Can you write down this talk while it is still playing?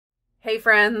Hey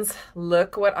friends,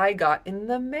 look what I got in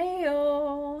the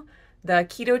mail. The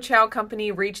Keto Chow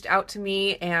company reached out to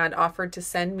me and offered to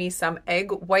send me some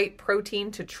egg white protein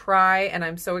to try, and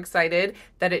I'm so excited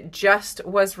that it just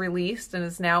was released and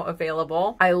is now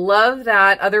available. I love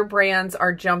that other brands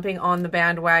are jumping on the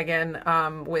bandwagon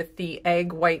with the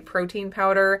egg white protein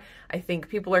powder. I think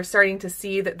people are starting to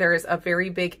see that there is a very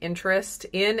big interest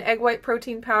in egg white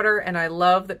protein powder, and I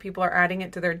love that people are adding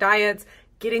it to their diets,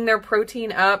 getting their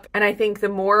protein up. And I think the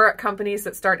more companies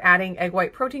that start adding egg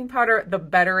white protein powder, the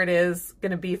better it is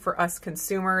going to be for us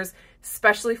consumers,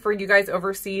 especially for you guys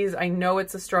overseas. I know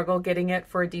it's a struggle getting it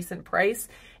for a decent price,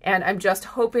 and I'm just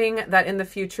hoping that in the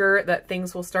future that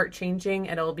things will start changing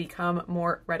and it'll become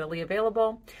more readily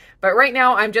available. But right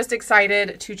now I'm just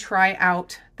excited to try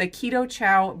out the Keto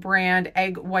Chow brand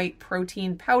egg white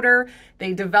protein powder.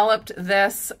 They developed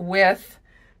this with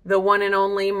the one and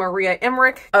only Maria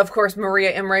Emmerich. Of course,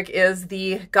 Maria Emmerich is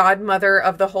the godmother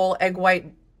of the whole egg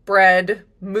white bread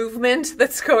movement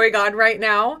that's going on right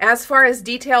now. As far as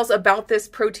details about this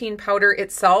protein powder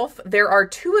itself, there are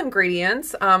 2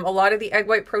 ingredients. A lot of the egg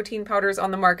white protein powders on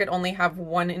the market only have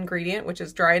 1 ingredient, which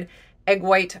is dried egg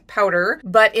white powder.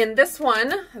 But in this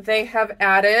one, they have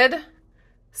added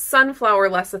sunflower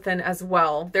lecithin as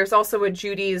well. There's also a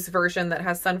Judy's version that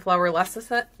has sunflower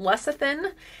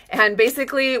lecithin, and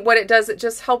basically what it does, it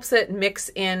just helps it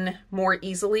mix in more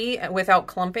easily without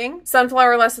clumping.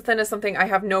 Sunflower lecithin is something I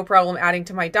have no problem adding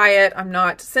to my diet. I'm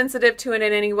not sensitive to it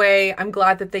in any way. I'm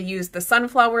glad that they use the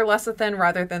sunflower lecithin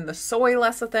rather than the soy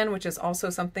lecithin, which is also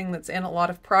something that's in a lot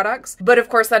of products. But of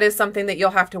course, that is something that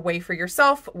you'll have to weigh for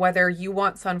yourself, whether you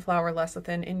want sunflower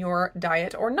lecithin in your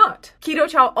diet or not. Keto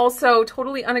Chow also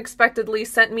totally unexpectedly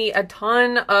sent me a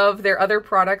ton of their other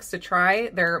products to try,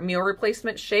 their meal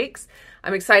replacement shakes.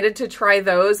 I'm excited to try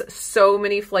those. So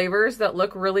many flavors that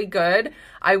look really good.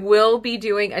 I will be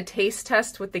doing a taste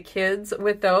test with the kids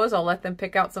with those. I'll let them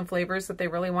pick out some flavors that they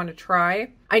really want to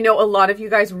try. I know a lot of you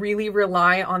guys really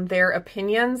rely on their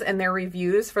opinions and their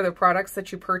reviews for the products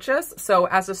that you purchase. So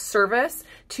as a service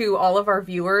to all of our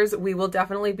viewers, we will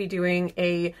definitely be doing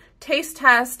a taste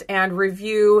test and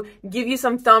review, give you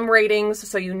some thumb ratings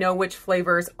so you know which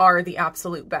flavors are the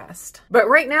absolute best. But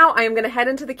right now I am going to head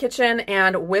into the kitchen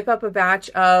and whip up a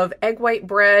batch of egg white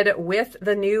bread with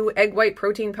the new egg white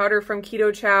protein powder from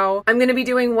Keto Chow. I'm going to be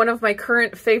doing one of my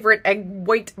current favorite egg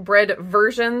white bread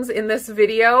versions in this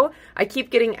video. I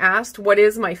keep getting asked what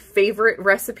is my favorite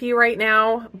recipe right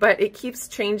now, but it keeps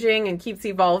changing and keeps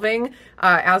evolving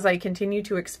as I continue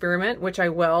to experiment, which I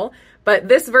will. But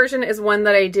this version is one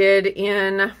that I did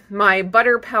in my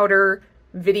butter powder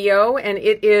video, and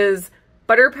it is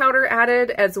butter powder added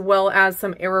as well as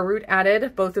some arrowroot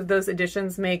added. Both of those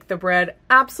additions make the bread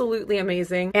absolutely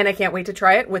amazing, and I can't wait to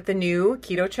try it with the new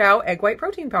Keto Chow egg white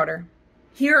protein powder.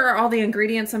 Here are all the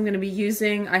ingredients I'm going to be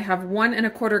using. I have 1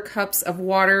 1/4 cups of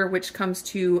water, which comes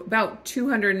to about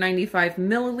 295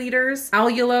 milliliters.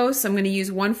 Allulose, I'm going to use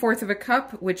 1/4 of a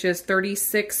cup, which is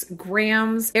 36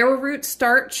 grams. Arrowroot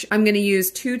starch, I'm going to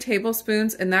use 2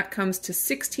 tablespoons, and that comes to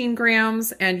 16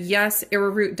 grams. And yes,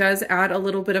 arrowroot does add a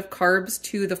little bit of carbs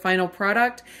to the final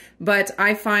product, but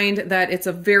I find that it's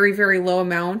a very, very low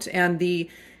amount, and the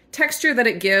texture that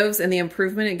it gives and the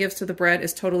improvement it gives to the bread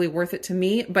is totally worth it to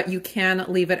me, but you can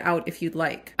leave it out if you'd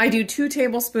like. I do 2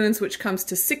 tablespoons, which comes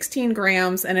to 16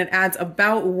 grams, and it adds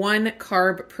about 1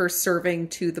 carb per serving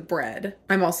to the bread.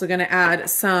 I'm also going to add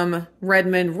some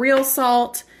Redmond real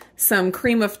salt, some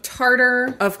cream of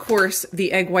tartar, of course,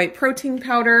 the egg white protein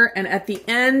powder, and at the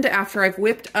end, after I've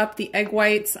whipped up the egg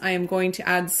whites, I am going to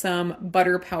add some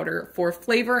butter powder for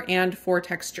flavor and for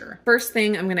texture. First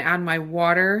thing, I'm gonna add my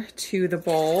water to the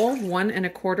bowl, 1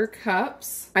 1/4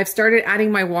 cups. I've started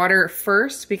adding my water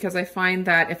first because I find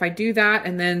that if I do that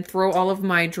and then throw all of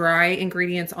my dry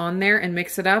ingredients on there and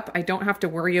mix it up, I don't have to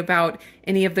worry about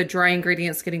any of the dry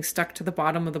ingredients getting stuck to the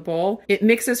bottom of the bowl. It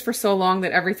mixes for so long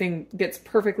that everything gets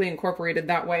perfectly incorporated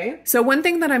that way. So one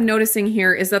thing that I'm noticing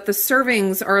here is that the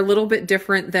servings are a little bit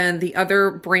different than the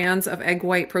other brands of egg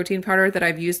white protein powder that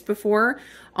I've used before.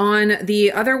 On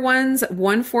the other ones,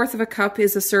 1/4 of a cup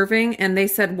is a serving, and they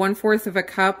said 1/4 of a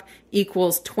cup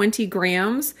equals 20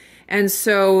 grams. And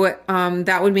so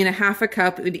that would mean a 1/2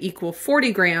 cup would equal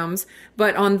 40 grams.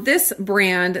 But on this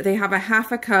brand, they have a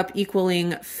 1/2 cup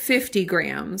equaling 50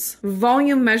 grams.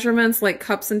 Volume measurements like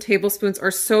cups and tablespoons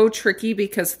are so tricky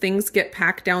because things get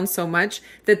packed down so much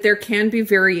that there can be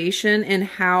variation in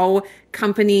how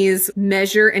companies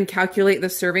measure and calculate the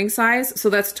serving size. So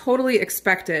that's totally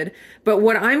expected. But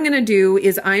what I'm going to do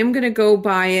is I'm going to go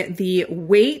by the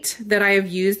weight that I have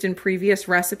used in previous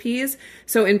recipes.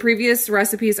 So in previous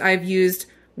recipes, I've used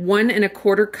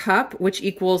 1¼ cup, which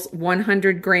equals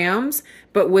 100 grams.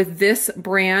 But with this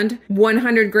brand,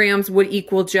 100 grams would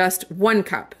equal just 1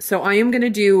 cup. So I am going to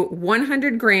do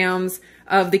 100 grams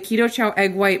of the Keto Chow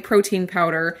egg white protein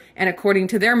powder. And according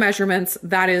to their measurements,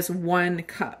 that is 1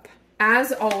 cup.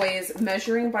 As always,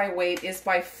 measuring by weight is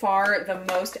by far the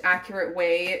most accurate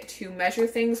way to measure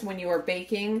things when you are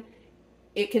baking.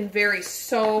 It can vary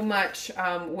so much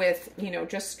with, you know,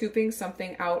 just scooping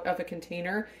something out of a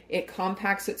container. It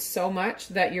compacts it so much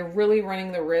that you're really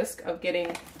running the risk of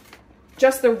getting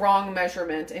just the wrong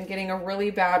measurement and getting a really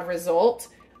bad result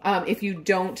if you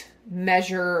don't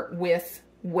measure with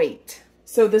weight.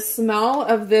 So the smell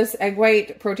of this egg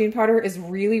white protein powder is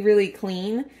really, really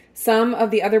clean. Some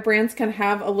of the other brands can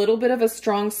have a little bit of a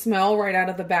strong smell right out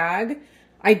of the bag.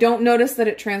 I don't notice that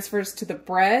it transfers to the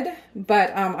bread, but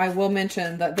I will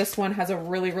mention that this one has a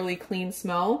really, really clean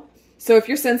smell. So if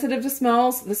you're sensitive to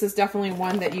smells, this is definitely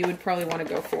one that you would probably want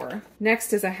to go for.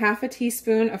 Next is a 1/2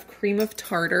 teaspoon of cream of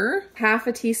tartar,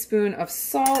 1/2 teaspoon of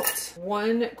salt,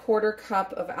 1/4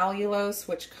 cup of allulose,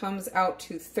 which comes out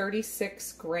to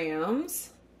 36 grams.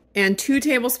 And 2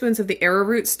 tablespoons of the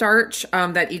arrowroot starch,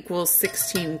 that equals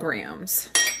 16 grams.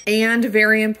 And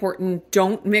very important,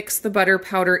 don't mix the butter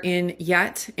powder in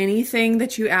yet. Anything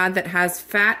that you add that has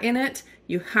fat in it,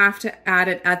 you have to add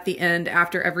it at the end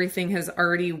after everything has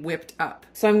already whipped up.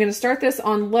 So I'm gonna start this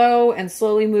on low and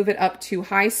slowly move it up to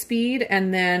high speed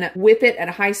and then whip it at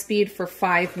high speed for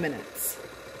 5 minutes.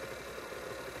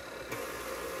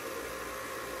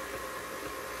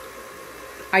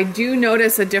 I do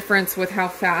notice a difference with how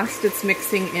fast it's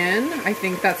mixing in. I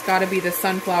think that's got to be the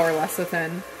sunflower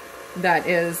lecithin that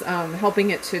is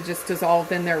helping it to just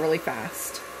dissolve in there really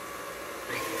fast.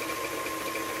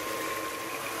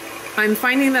 I'm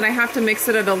finding that I have to mix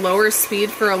it at a lower speed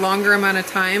for a longer amount of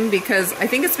time because I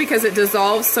think it's because it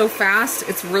dissolves so fast.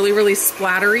 It's really, really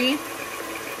splattery.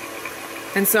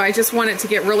 And so I just want it to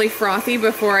get really frothy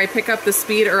before I pick up the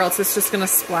speed, or else it's just going to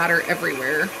splatter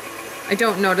everywhere. I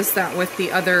don't notice that with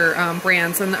the other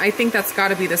brands, and I think that's got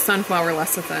to be the sunflower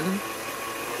lecithin.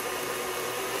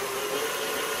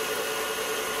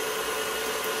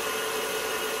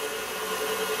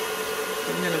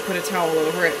 I'm going to put a towel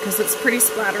over it because it's pretty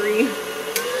splattery.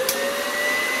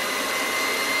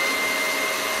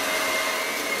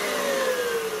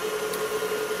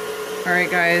 All right,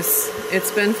 guys,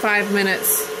 it's been 5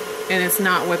 minutes and it's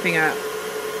not whipping up.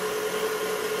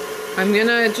 I'm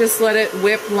gonna just let it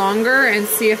whip longer and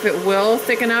see if it will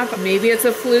thicken up. Maybe it's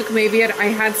a fluke, maybe I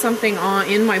had something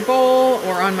in my bowl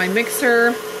or on my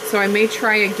mixer, so I may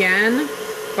try again,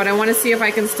 but I wanna see if I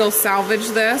can still salvage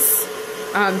this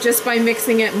just by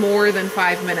mixing it more than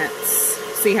 5 minutes.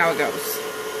 See how it goes.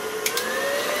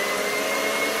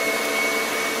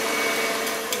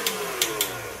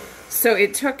 So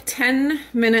it took 10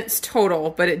 minutes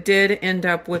total, but it did end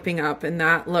up whipping up, and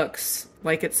that looks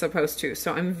like it's supposed to.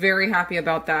 So I'm very happy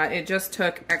about that. It just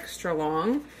took extra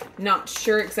long. Not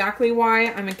sure exactly why.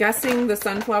 I'm guessing the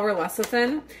sunflower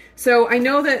lecithin. So I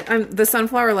know that the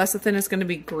sunflower lecithin is going to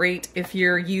be great if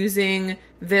you're using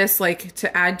this like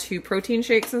to add to protein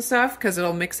shakes and stuff, because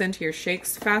it'll mix into your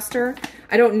shakes faster.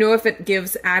 I don't know if it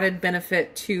gives added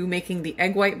benefit to making the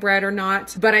egg white bread or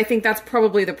not, but I think that's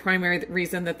probably the primary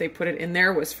reason that they put it in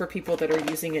there, was for people that are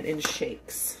using it in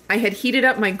shakes. I had heated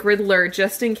up my griddler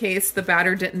just in case the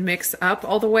batter didn't mix up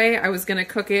all the way. I was going to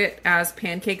cook it as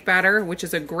pancake batter, which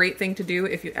is a great thing to do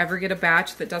if you ever get a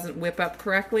batch that doesn't whip up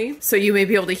correctly. So you may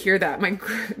be able to hear that. My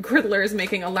griddler is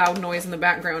making a loud noise in the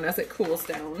background as it cools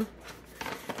down.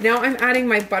 Now I'm adding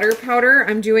my butter powder.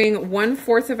 I'm doing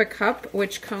 1/4 of a cup,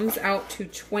 which comes out to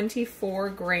 24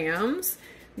 grams.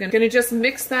 I'm gonna just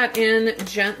mix that in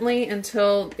gently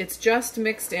until it's just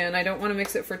mixed in. I don't wanna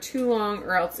mix it for too long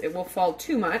or else it will fall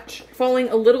too much. Falling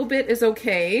a little bit is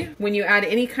okay. When you add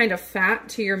any kind of fat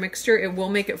to your mixture, it will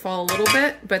make it fall a little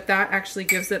bit, but that actually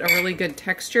gives it a really good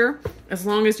texture, as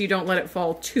long as you don't let it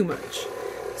fall too much.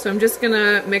 So I'm just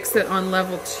gonna mix it on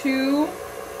level 2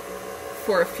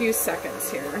 for a few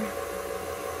seconds here.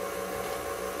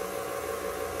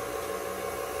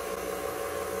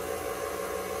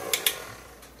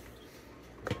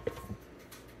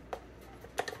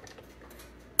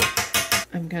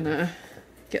 I'm gonna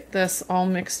get this all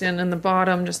mixed in the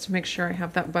bottom just to make sure I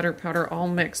have that butter powder all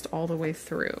mixed all the way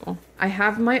through. I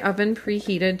have my oven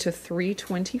preheated to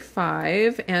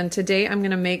 325, and today I'm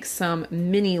gonna make some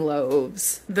mini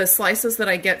loaves. The slices that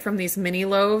I get from these mini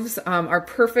loaves are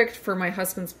perfect for my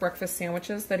husband's breakfast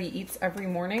sandwiches that he eats every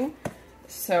morning.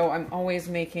 So I'm always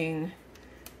making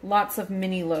lots of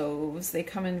mini loaves. They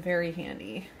come in very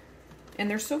handy and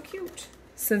they're so cute.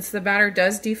 Since the batter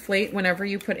does deflate whenever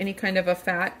you put any kind of a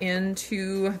fat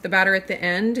into the batter at the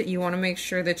end, you want to make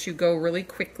sure that you go really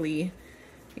quickly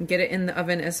and get it in the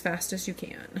oven as fast as you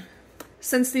can.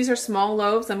 Since these are small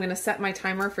loaves, I'm going to set my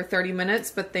timer for 30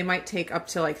 minutes, but they might take up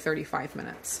to like 35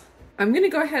 minutes. I'm going to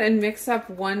go ahead and mix up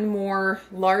one more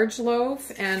large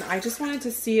loaf, and I just wanted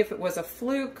to see if it was a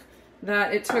fluke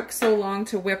that it took so long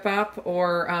to whip up,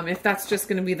 or if that's just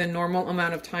going to be the normal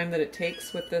amount of time that it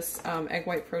takes with this egg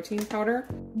white protein powder.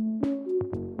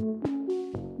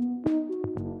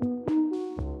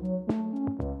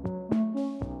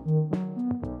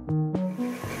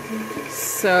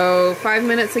 So 5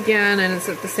 minutes again, and it's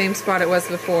at the same spot it was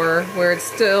before, where it's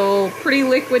still pretty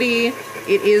liquidy.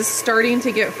 It is starting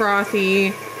to get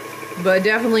frothy, but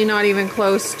definitely not even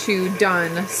close to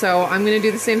done. So I'm going to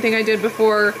do the same thing I did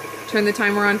before, turn the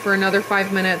timer on for another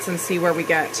 5 minutes and see where we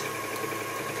get.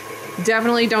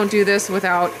 Definitely don't do this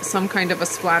without some kind of a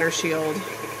splatter shield.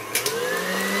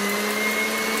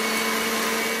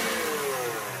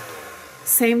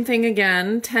 Same thing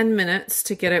again, 10 minutes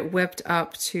to get it whipped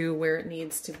up to where it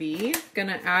needs to be.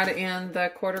 Gonna add in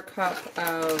the 1/4 cup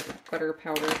of butter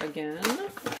powder again.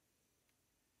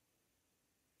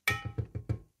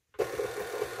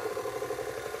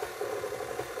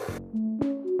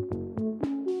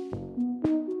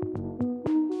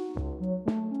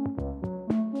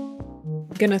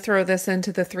 Gonna throw this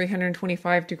into the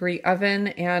 325-degree oven,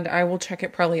 and I will check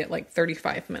it probably at like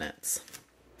 35 minutes.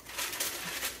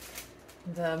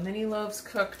 The mini loaves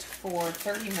cooked for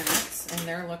 30 minutes, and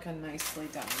they're looking nicely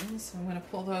done. So I'm gonna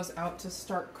pull those out to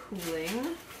start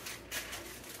cooling.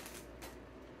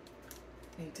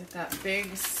 They did that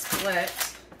big split,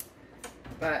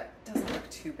 but doesn't look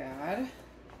too bad.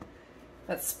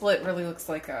 That split really looks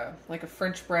like a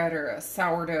French bread or a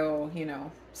sourdough, you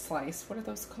know, slice. What are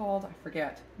those called? I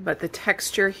forget. But the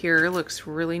texture here looks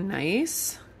really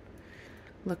nice.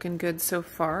 Looking good so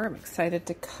far. I'm excited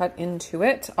to cut into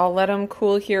it. I'll let them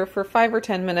cool here for 5 or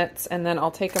 10 minutes, and then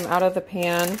I'll take them out of the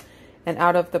pan and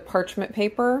out of the parchment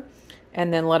paper,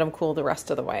 and then let them cool the rest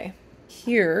of the way.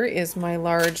 Here is my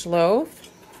large loaf.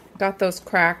 Got those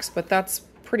cracks, but that's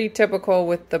pretty typical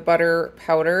with the butter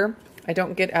powder. I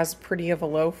don't get as pretty of a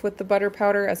loaf with the butter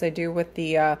powder as I do with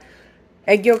the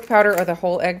egg yolk powder or the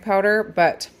whole egg powder,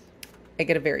 but I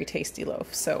get a very tasty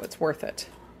loaf, so it's worth it.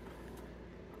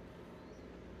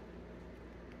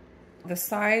 The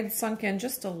sides sunk in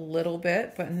just a little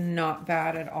bit, but not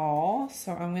bad at all.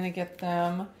 So I'm going to get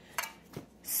them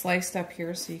sliced up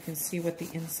here so you can see what the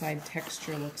inside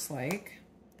texture looks like.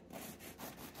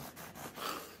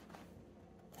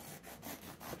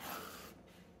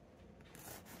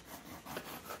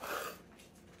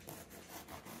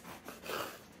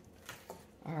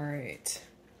 All right,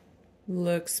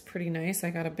 looks pretty nice. I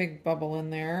got a big bubble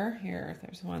in there. Here,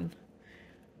 there's one.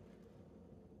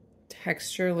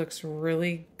 Texture looks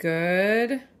really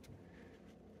good.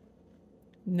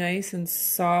 Nice and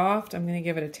soft. I'm gonna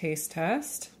give it a taste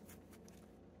test.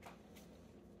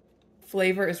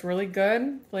 Flavor is really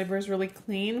good. Flavor is really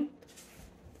clean.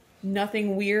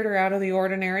 Nothing weird or out of the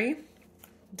ordinary.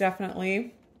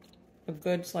 Definitely a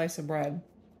good slice of bread.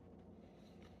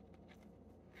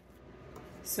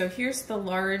 So here's the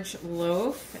large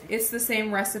loaf. It's the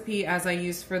same recipe as I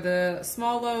used for the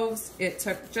small loaves. It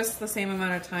took just the same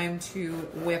amount of time to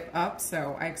whip up,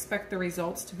 so I expect the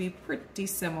results to be pretty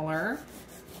similar.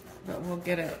 But we'll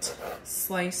get it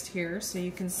sliced here so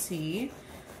you can see.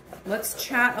 Let's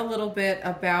chat a little bit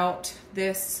about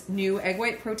this new egg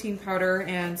white protein powder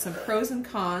and some pros and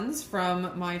cons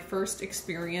from my first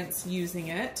experience using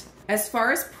it. As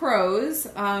far as pros,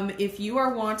 if you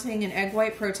are wanting an egg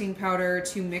white protein powder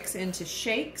to mix into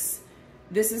shakes,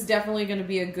 this is definitely going to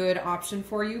be a good option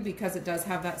for you because it does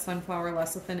have that sunflower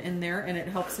lecithin in there and it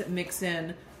helps it mix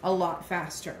in a lot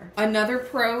faster. Another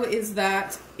pro is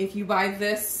that if you buy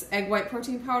this egg white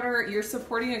protein powder, you're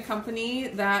supporting a company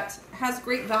that has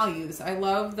great values. I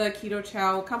love the Keto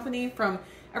Chow company. From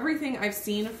everything I've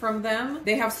seen from them,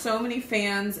 they have so many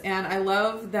fans, and I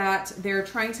love that they're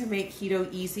trying to make keto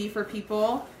easy for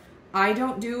people. I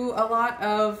don't do a lot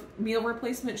of meal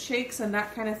replacement shakes and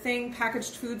that kind of thing,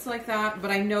 packaged foods like that, but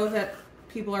I know that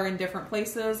people are in different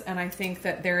places, and I think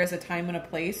that there is a time and a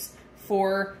place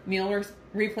for meal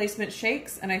replacement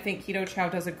shakes, and I think Keto Chow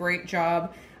does a great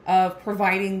job of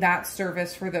providing that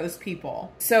service for those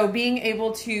people. So being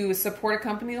able to support a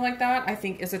company like that, I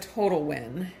think, is a total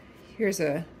win. Here's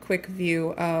a quick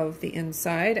view of the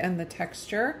inside, and the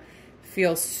texture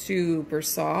feels super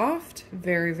soft.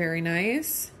 Very, very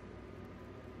nice.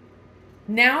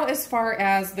 Now, as far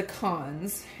as the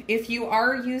cons, if you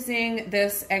are using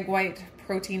this egg white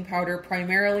protein powder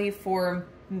primarily for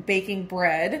baking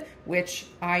bread, which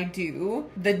I do.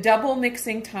 The double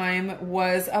mixing time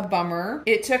was a bummer.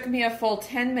 It took me a full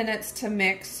 10 minutes to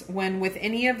mix when with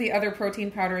any of the other protein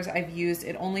powders I've used,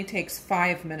 it only takes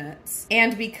 5 minutes.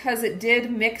 And because it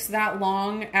did mix that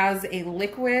long as a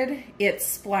liquid, it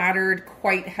splattered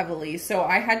quite heavily. So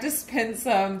I had to spend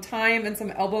some time and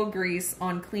some elbow grease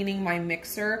on cleaning my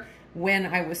mixer when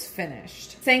I was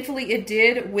finished. Thankfully, it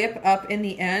did whip up in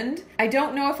the end. I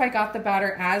don't know if I got the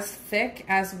batter as thick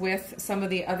as with some of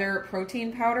the other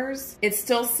protein powders. It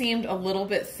still seemed a little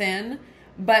bit thin,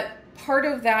 but part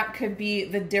of that could be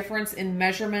the difference in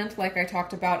measurement, like I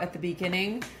talked about at the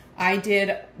beginning. I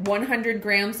did 100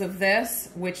 grams of this,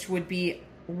 which would be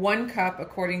 1 cup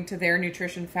according to their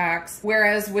nutrition facts,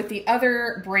 whereas with the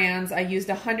other brands, I used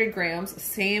 100 grams,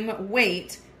 same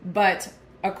weight, but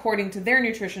according to their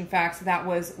nutrition facts, that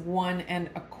was 1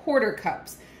 1/4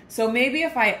 cups. So maybe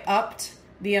if I upped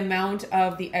the amount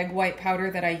of the egg white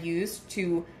powder that I used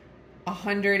to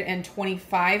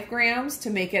 125 grams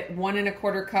to make it 1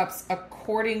 1/4 cups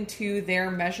according to their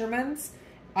measurements,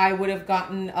 I would have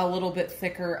gotten a little bit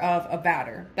thicker of a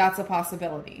batter. That's a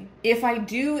possibility. If I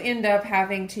do end up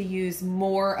having to use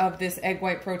more of this egg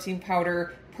white protein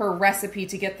powder per recipe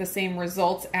to get the same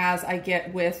results as I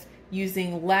get with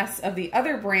using less of the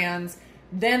other brands,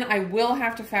 then I will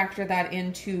have to factor that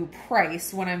into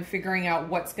price when I'm figuring out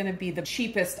what's going to be the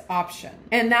cheapest option.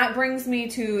 And that brings me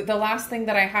to the last thing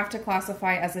that I have to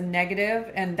classify as a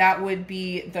negative, and that would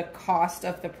be the cost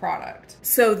of the product.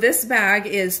 So this bag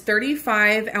is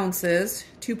 35 ounces,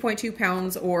 2.2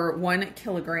 pounds or 1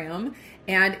 kilogram,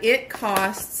 and it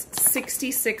costs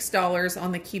 $66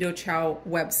 on the Keto Chow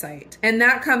website. And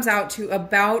that comes out to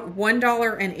about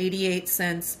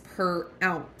 $1.88 per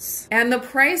ounce. And the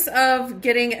price of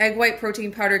getting egg white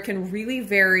protein powder can really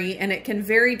vary, and it can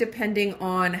vary depending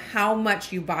on how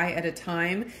much you buy at a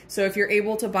time. So if you're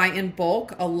able to buy in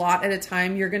bulk a lot at a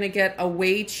time, you're gonna get a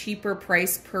way cheaper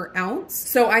price per ounce.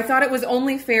 So I thought it was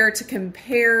only fair to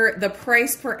compare the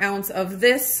price per ounce of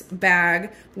this bag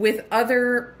with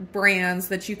other brands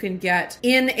that you can get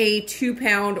in a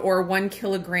 2-pound or 1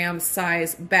 kilogram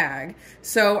size bag.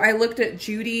 So I looked at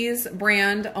Judy's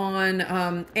brand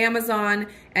on Amazon,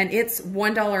 and it's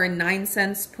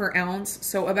 $1.09 per ounce,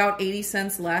 so about 80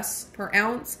 cents less per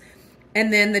ounce.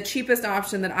 And then the cheapest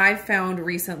option that I've found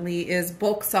recently is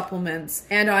bulk supplements.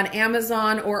 And on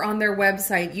Amazon or on their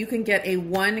website, you can get a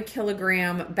 1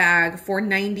 kilogram bag for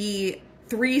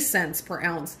 93 cents per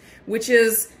ounce, which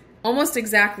is almost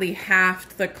exactly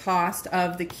half the cost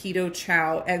of the Keto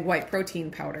Chow egg white protein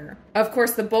powder. Of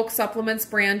course, the bulk supplements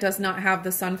brand does not have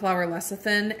the sunflower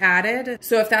lecithin added.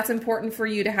 So if that's important for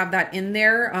you to have that in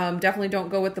there, definitely don't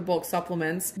go with the bulk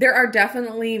supplements. There are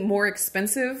definitely more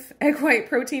expensive egg white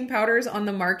protein powders on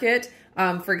the market.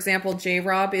 For example,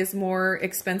 J-Rob is more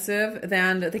expensive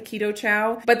than the Keto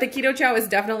Chow, but the Keto Chow is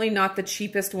definitely not the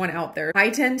cheapest one out there.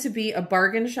 I tend to be a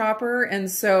bargain shopper,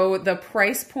 and so the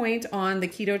price point on the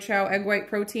Keto Chow egg white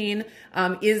protein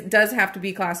does have to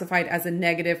be classified as a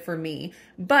negative for me.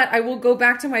 But I will go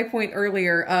back to my point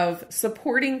earlier of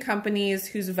supporting companies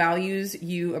whose values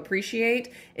you appreciate.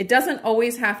 It doesn't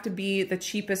always have to be the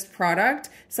cheapest product.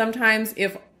 Sometimes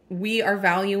if we are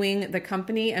valuing the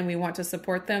company and we want to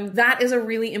support them, that is a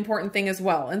really important thing as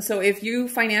well. And so if you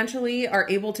financially are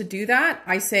able to do that,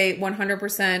 I say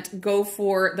 100% go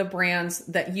for the brands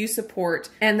that you support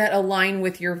and that align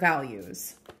with your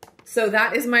values. So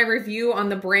that is my review on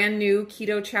the brand new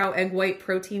Keto Chow egg white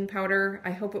protein powder.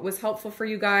 I hope it was helpful for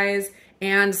you guys,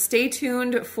 and stay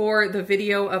tuned for the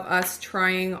video of us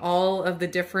trying all of the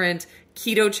different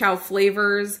Keto Chow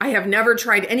flavors. I have never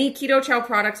tried any Keto Chow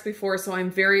products before, so I'm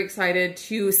very excited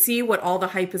to see what all the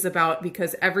hype is about,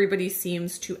 because everybody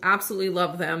seems to absolutely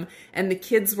love them. And the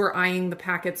kids were eyeing the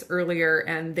packets earlier,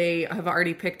 and they have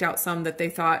already picked out some that they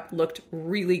thought looked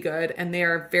really good, and they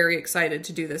are very excited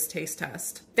to do this taste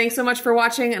test. Thanks so much for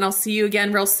watching, and I'll see you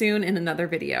again real soon in another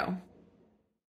video.